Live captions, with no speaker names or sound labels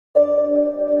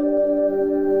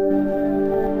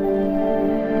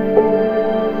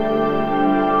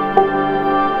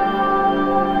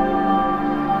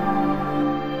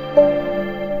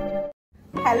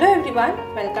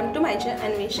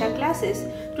Anvesha classes.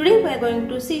 Today we are going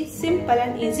to see simple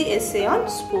and easy essay on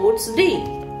Sports Day.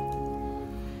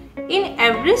 In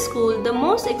every school, the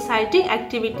most exciting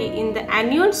activity in the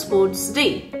annual Sports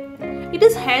Day. It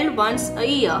is held once a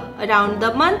year around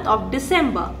the month of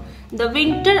December. The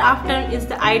winter afternoon is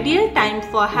the ideal time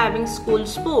for having school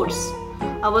sports.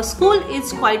 Our school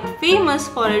is quite famous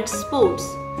for its sports.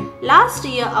 Last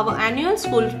year, our annual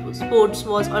school sports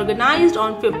was organized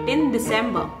on 15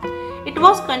 December. It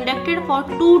was conducted for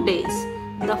 2 days.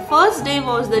 The first day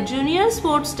was the Junior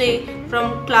Sports Day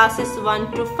from classes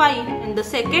 1 to 5 and the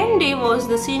second day was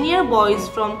the Senior Boys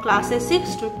from classes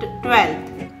 6 to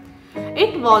 12.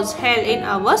 It was held in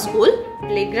our school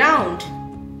playground.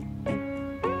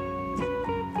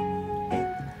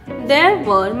 There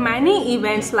were many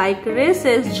events like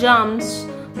races, jumps,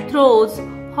 throws,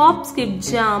 hop, skip,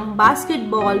 jump,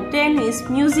 basketball, tennis,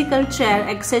 musical chair,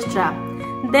 etc.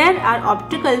 There are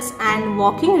obstacles and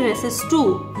walking races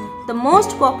too. The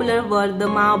most popular were the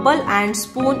marble and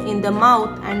spoon in the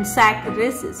mouth and sack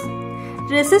races.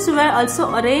 Races were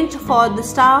also arranged for the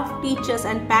staff, teachers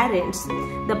and parents.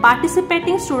 The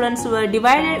participating students were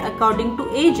divided according to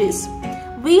ages.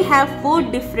 We have 4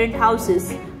 different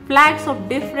houses. Flags of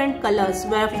different colors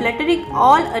were fluttering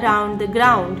all around the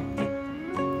ground.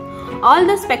 All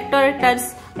the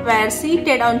spectators were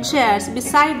seated on chairs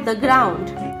beside the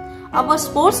ground. Our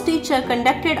sports teacher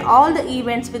conducted all the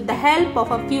events with the help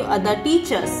of a few other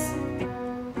teachers.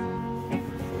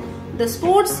 The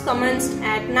sports commenced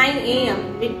at 9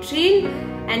 a.m. with drill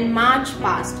and march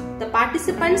past. The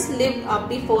participants lived up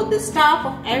before the staff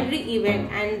of every event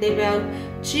and they were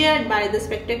cheered by the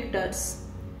spectators.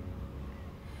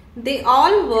 They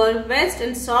all wore vests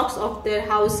and socks of their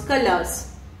house colors.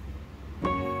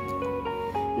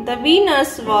 The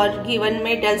winners were given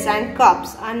medals and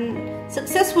cups and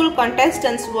successful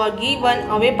contestants were given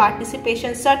away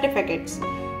participation certificates.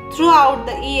 Throughout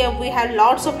the year, we had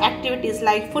lots of activities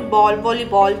like football,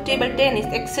 volleyball, table tennis,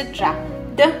 etc.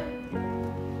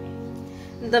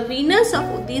 The winners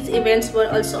of these events were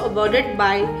also awarded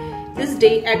by this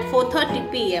day at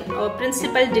 4:30 p.m. Our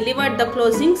principal delivered the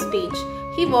closing speech.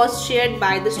 He was cheered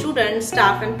by the students,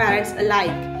 staff and parents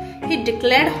alike. He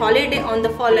declared holiday on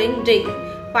the following day.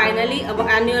 Finally, our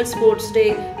annual sports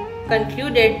day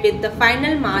concluded with the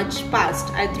final march past.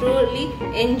 I thoroughly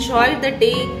enjoyed the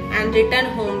day and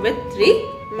returned home with 3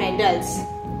 medals.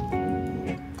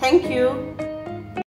 Thank you.